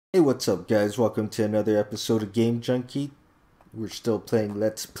Hey, what's up guys? Welcome to another episode of Game Junkie. We're still playing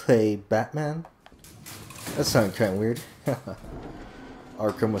Let's Play Batman. That sounded kind of weird.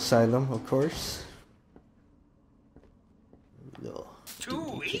 Arkham Asylum, of course.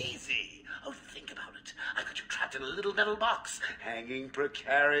 Too easy! Oh, think about it. I've got you trapped in a little metal box, hanging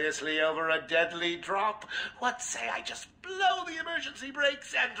precariously over a deadly drop. What say I just blow the emergency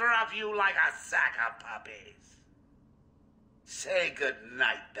brakes and drop you like a sack of puppies? Say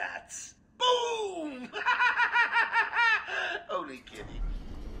goodnight, bats. Boom! Only kidding.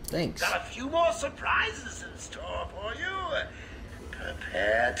 Thanks. Got a few more surprises in store for you.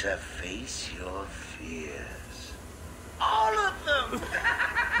 Prepare to face your fears. All of them!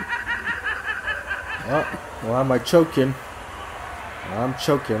 Oh, why am I choking? I'm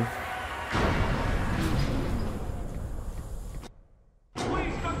choking.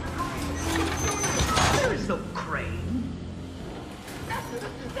 There is no crane.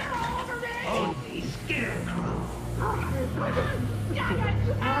 Only scarecrow.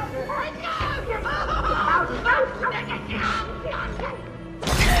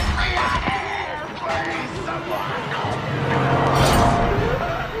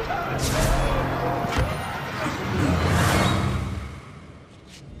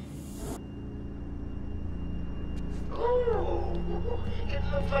 Oh, it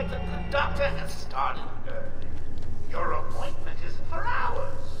looks like the doctor has started early. Your appointment isn't for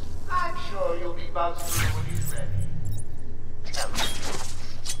hours. I'm sure you'll be buzzed through when he's ready. Tell me,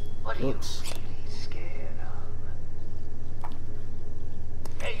 what are you really scared of?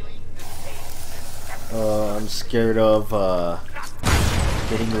 Failing to face I'm scared of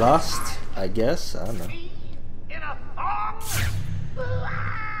getting lost, I guess. I don't know. me in a thong?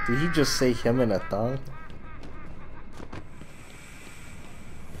 Did he just say him in a thong?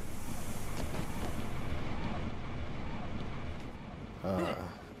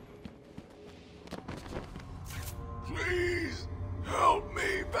 Please help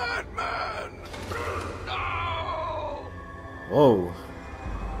me, Batman! No! Whoa.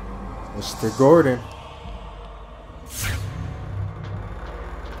 Mr. Gordon.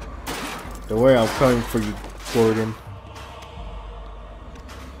 Don't worry, I'm coming for you, Gordon.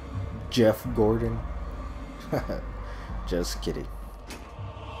 Jeff Gordon. Just kidding.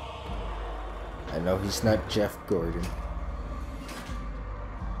 I know he's not Jeff Gordon.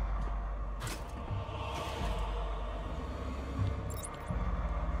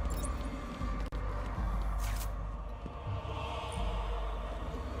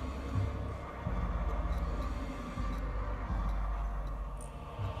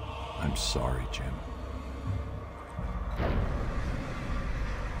 I'm sorry, Jim.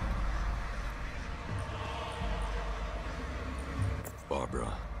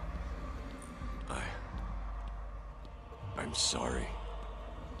 Barbara, I'm sorry.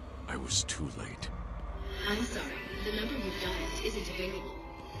 I was too late. I'm sorry. The number you've dialed isn't available.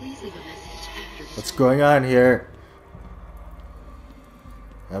 Please leave a message after the What's going on here?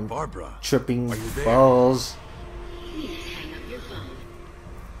 I'm Barbara, tripping are you there? balls. Please hang up your phone.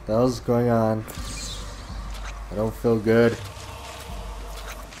 The hell's going on? I don't feel good.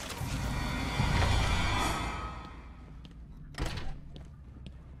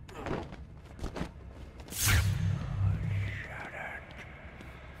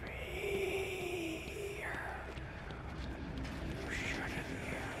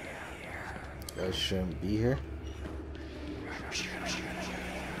 I shouldn't be here.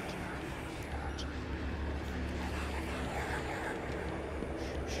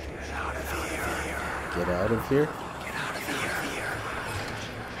 Get out of here.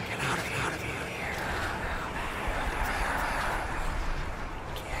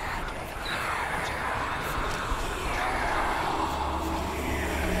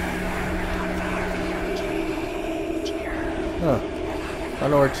 Huh. I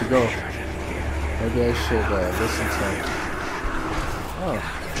don't know where to go. Maybe I should listen to him. Oh.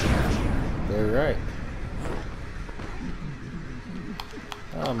 They're right.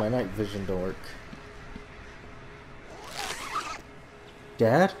 Oh, my night vision don't work.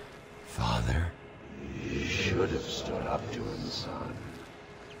 Dad? Father. You should have stood up to him, son.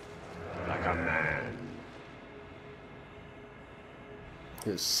 Like a man. He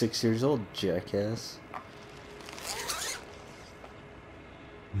was 6 years old, jackass.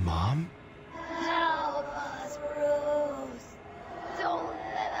 Mom? Help us, Bruce. Don't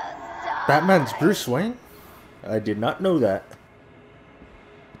let us die. Batman's Bruce Wayne? I did not know that.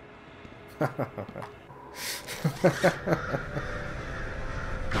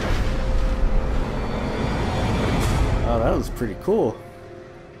 Oh, that was pretty cool.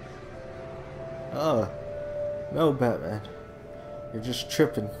 Oh, no, Batman. You're just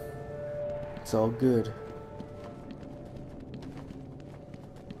tripping. It's all good.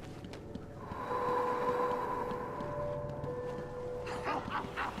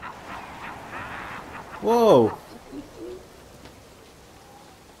 Whoa!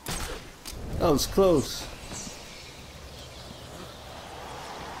 That was close.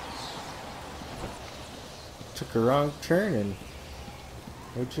 Took a wrong turn and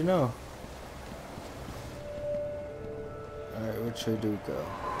what'd you know? Alright, which way do we go?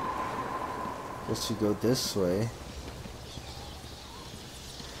 Guess you go this way.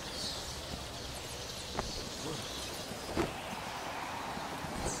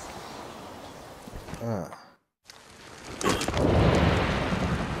 Ah.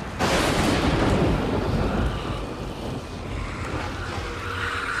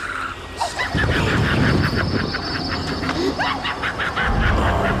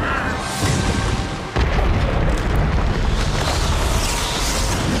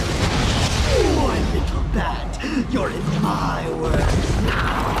 You're in my world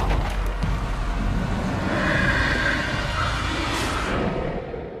now.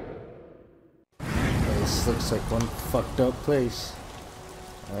 This looks like one fucked up place.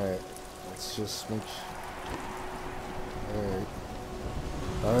 Alright, let's just make sure.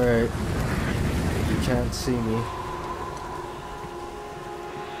 Alright. You can't see me.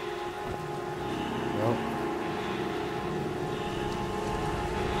 Nope.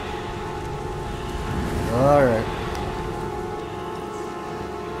 Alright.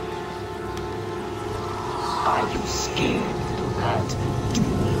 Are you scared, little rat? Do you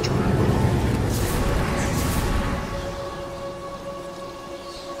need to run?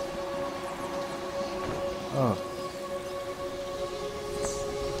 Oh.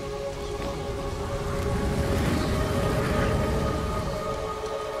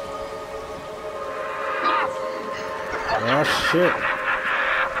 Oh shit.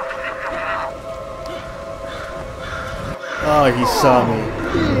 Oh, he saw me.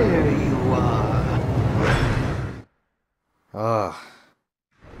 There you are. Ah.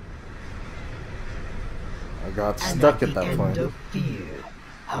 I got stuck at that point. Of fear,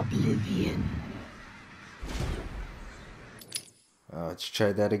 oblivion. Let's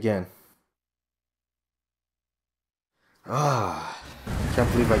try that again. Ah.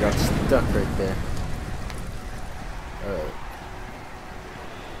 Can't believe I got stuck right there. Alright.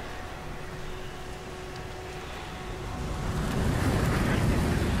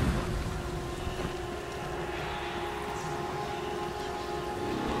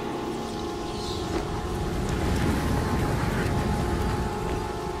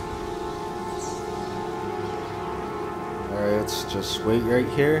 Let's just wait right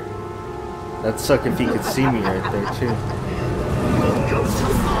here. That'd suck if he could see me right there too. Welcome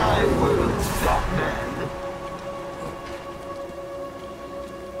to my world, Batman.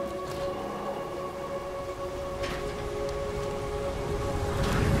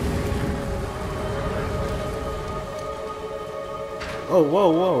 Oh, whoa,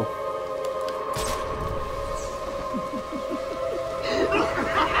 whoa.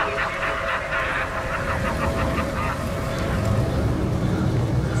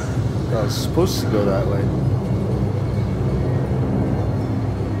 I was supposed to go that way.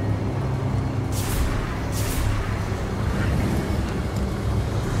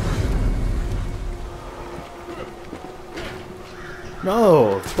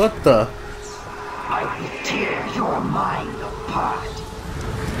 No, what the? I will tear your mind apart.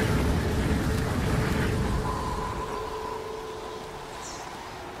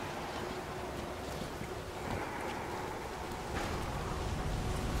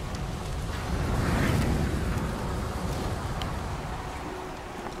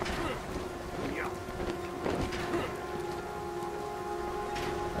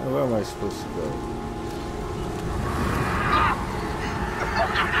 Where am I supposed to go?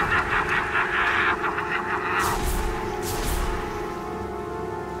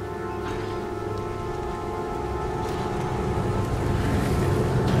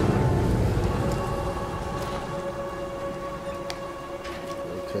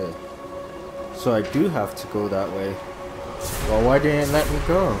 Okay. So I do have to go that way. Well, why didn't it let me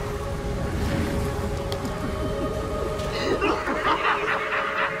go?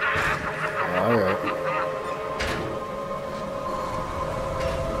 Alright.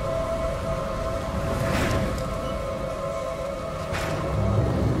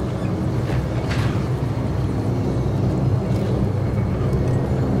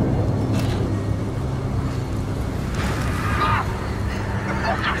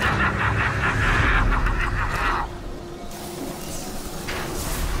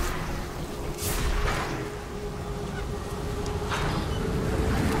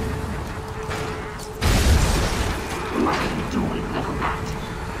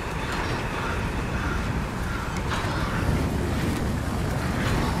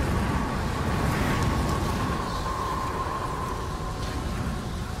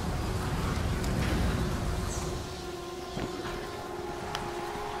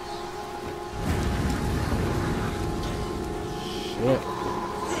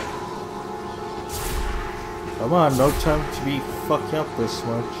 Come on, no time to be fucking up this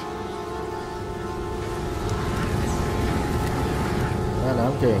much. Man,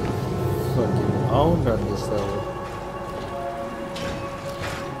 I'm getting fucking owned on this level.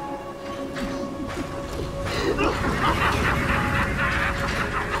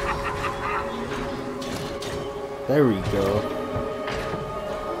 There we go.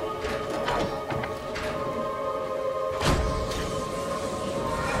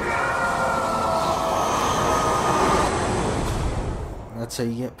 That's how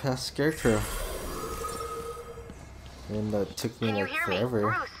you get past Scarecrow. And that took me like forever.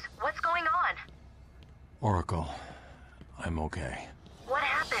 Bruce, what's going on? Oracle, I'm okay. What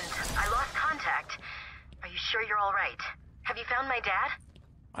happened? I lost contact. Are you sure you're all right? Have you found my dad?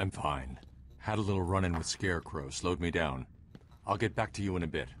 I'm fine. Had a little run-in with Scarecrow, slowed me down. I'll get back to you in a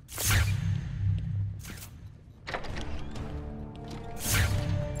bit.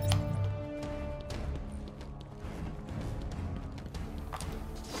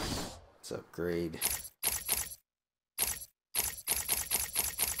 Let's upgrade.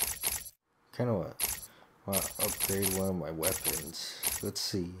 Kinda want to upgrade one of my weapons. Let's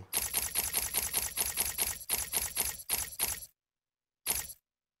see.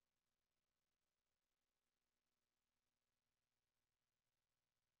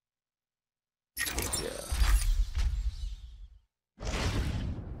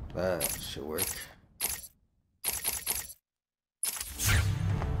 That should work.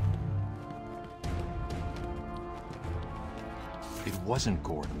 It wasn't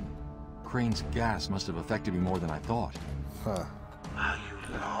Gordon. Crane's gas must have affected me more than I thought. Huh. Are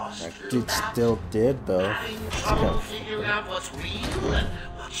you lost? That dude still did though. Trouble figuring out what's real and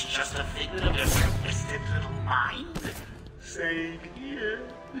what's just a figment of your twisted little mind? Same here.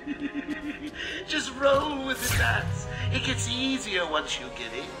 Just roll with it, Dance. It gets easier once you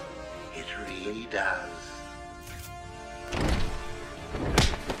get in. It really does.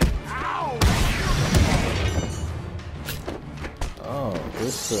 Ow! Oh,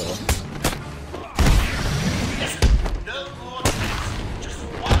 this No more tests. Just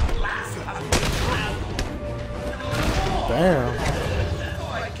one last damn.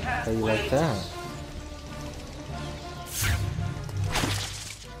 How you like that?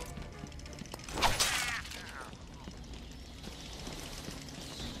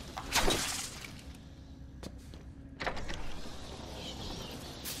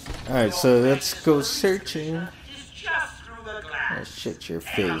 Alright, so let's go searching. Oh shit, your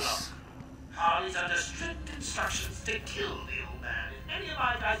face. Harley's under strict instructions to kill the old man. If any of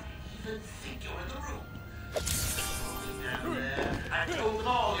my guys even think you're in the room. I told them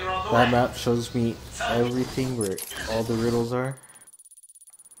all you're on the way. That map shows me everything where all the riddles are.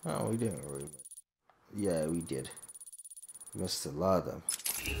 Oh, we didn't really. Yeah, we did. Missed a lot of them.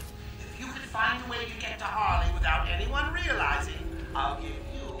 If you can find a way to get to Harley without anyone realizing, I'll give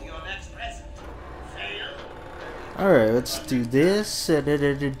you your next present. Fail? Alright, let's do this. I may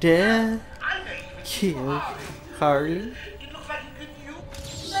even Kill Harley. It looks like you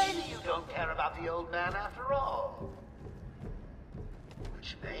could maybe you don't care about the old man after all.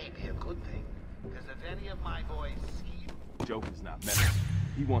 Which may be a good thing, because if any of my boys scheme... Joker's not messing.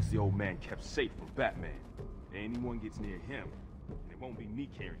 He wants the old man kept safe from Batman. Anyone gets near him, and it won't be me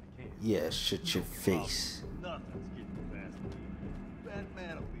carrying the can. Yeah, shut your face. Nothing's getting past me.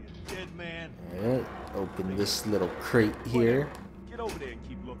 Batman will be a dead man. Alright, open this little crate here. Get over there and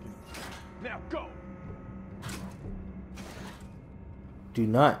keep looking. Now go! Do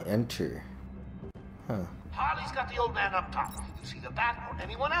not enter. Huh. Harley's got the old man up top. You see the bat or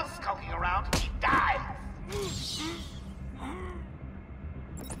anyone else skulking around, he dies.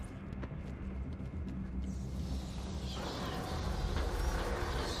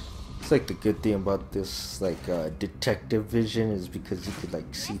 It's like the good thing about this, like, detective vision is because you could,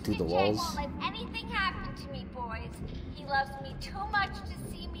 like, see through the walls. Won't let anything happen to me, boys. He loves me too much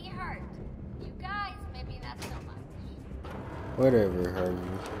to see me hurt. You guys, maybe not so much. Whatever,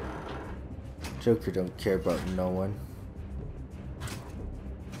 Harvey. Joker don't care about no one.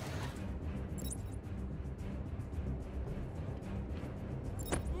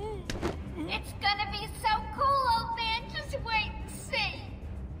 It's gonna be so cool, old man. Just wait and see.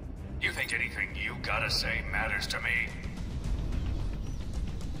 You think anything you gotta say matters to me?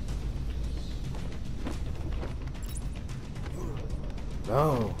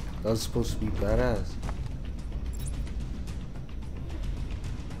 No, that was supposed to be badass.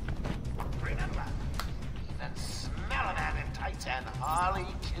 Remember, that smell a man in tights and Harley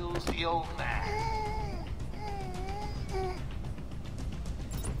kills the old man.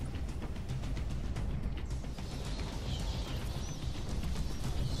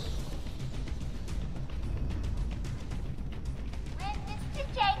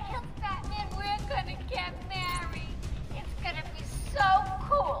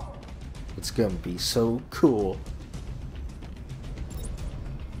 It's gonna be so cool.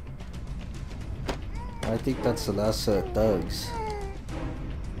 I think that's the last set of thugs.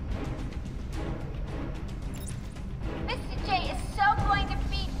 Mr. J is so going to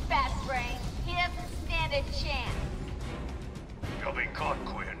beat Fat Brain. He doesn't stand a chance. You'll be caught,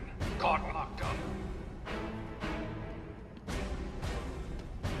 Quinn. Caught and locked up.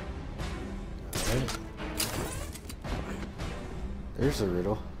 Alright. There's a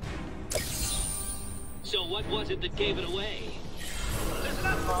riddle. So what was it that gave it away? Listen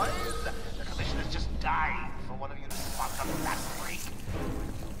up, boys. The commissioner's just dying for one of you to spot up that freak.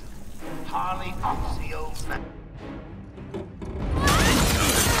 Harley Oxy, old man.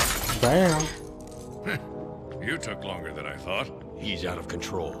 Bam! You took longer than I thought. He's out of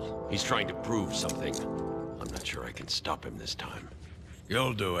control. He's trying to prove something. I'm not sure I can stop him this time.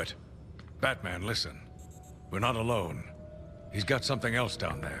 You'll do it. Batman, listen. We're not alone. He's got something else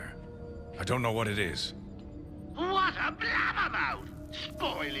down there. I don't know what it is. What a blabbermouth!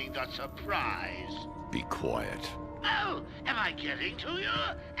 Spoiling the surprise. Be quiet. Oh, am I getting to you?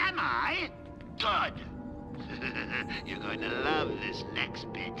 Am I? Good. You're going to love this next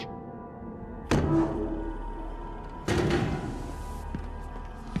bit.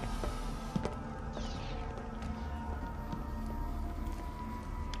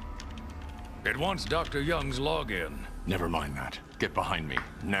 It wants Dr. Young's login. Never mind that. Get behind me,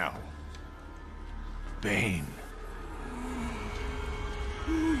 now. Bane.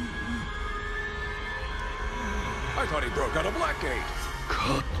 I thought he broke out of Blackgate.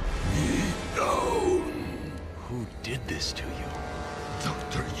 Cut me down. Who did this to you?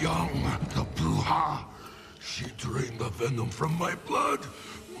 Dr. Young, the Bruja. She drained the venom from my blood.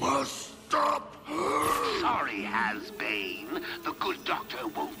 Must stop her. Sorry, Has-Bane. The good doctor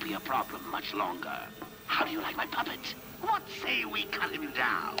won't be a problem much longer. How do you like my puppet? What say we cut him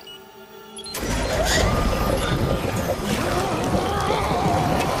down?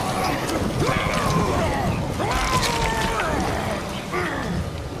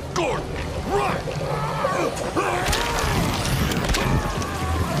 Gordon, run!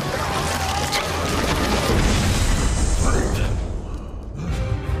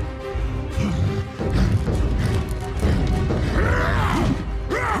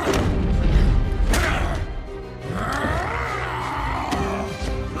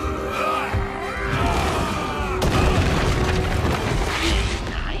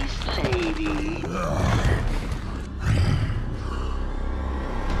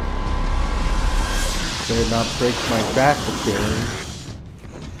 Better not break my back again.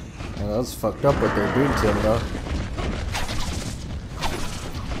 Oh, that was fucked up what they're doing to him though.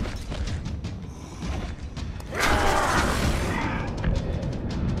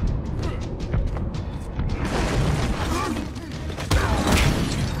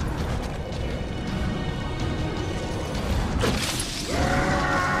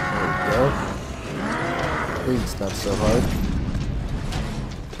 There we go. Bleed's not so hard.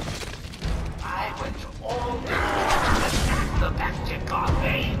 The basket got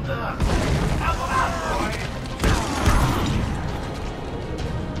me. Help him out, boy.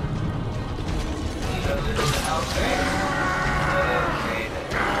 Need a little help,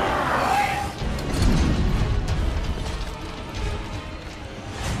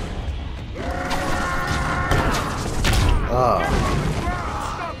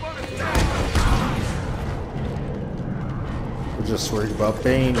 We're just worried about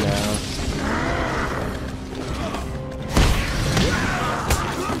Bane now.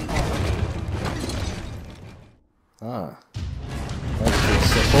 That's pretty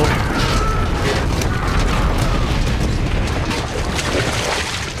simple.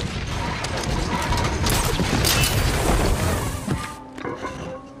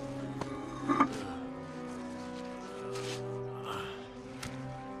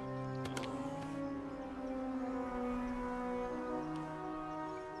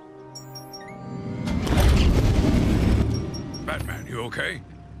 Batman, you okay?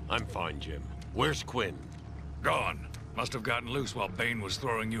 I'm fine, Jim. Where's Quinn? Gone. Must have gotten loose while Bane was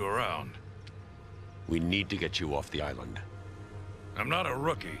throwing you around. We need to get you off the island. I'm not a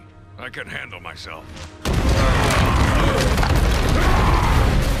rookie. I can handle myself.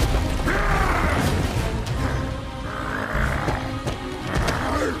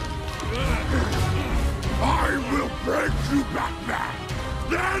 I will break you, Batman.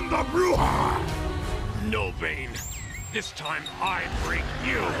 Then the Bruja. No, Bane. This time I break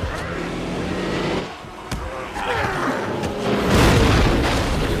you.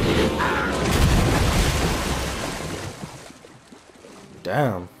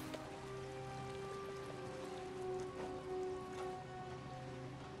 Damn.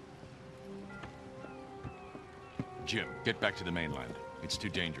 Jim, get back to the mainland. It's too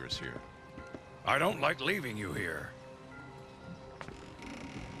dangerous here. I don't like leaving you here.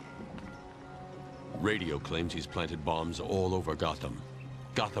 Radio claims he's planted bombs all over Gotham.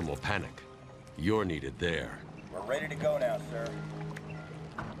 Gotham will panic. You're needed there. We're ready to go now, sir.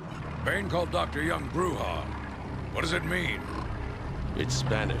 Bane called Dr. Young Bruja. What does it mean? It's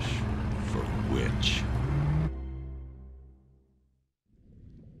Spanish for witch.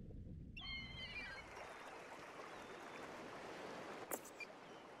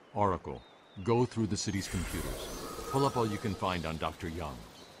 Oracle, go through the city's computers. Pull up all you can find on Dr. Young.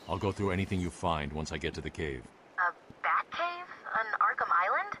 I'll go through anything you find once I get to the cave. A bat cave? On Arkham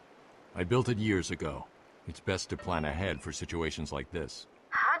Island? I built it years ago. It's best to plan ahead for situations like this.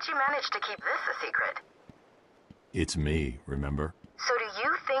 How'd you manage to keep this a secret? It's me, remember? So do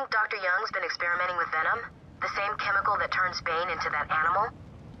you think Dr. Young's been experimenting with venom? The same chemical that turns Bane into that animal?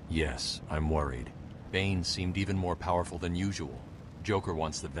 Yes, I'm worried. Bane seemed even more powerful than usual. Joker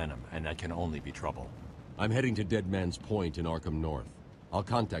wants the venom, and that can only be trouble. I'm heading to Dead Man's Point in Arkham North. I'll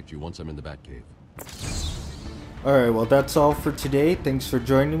contact you once I'm in the Batcave. Alright, well that's all for today. Thanks for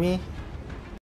joining me.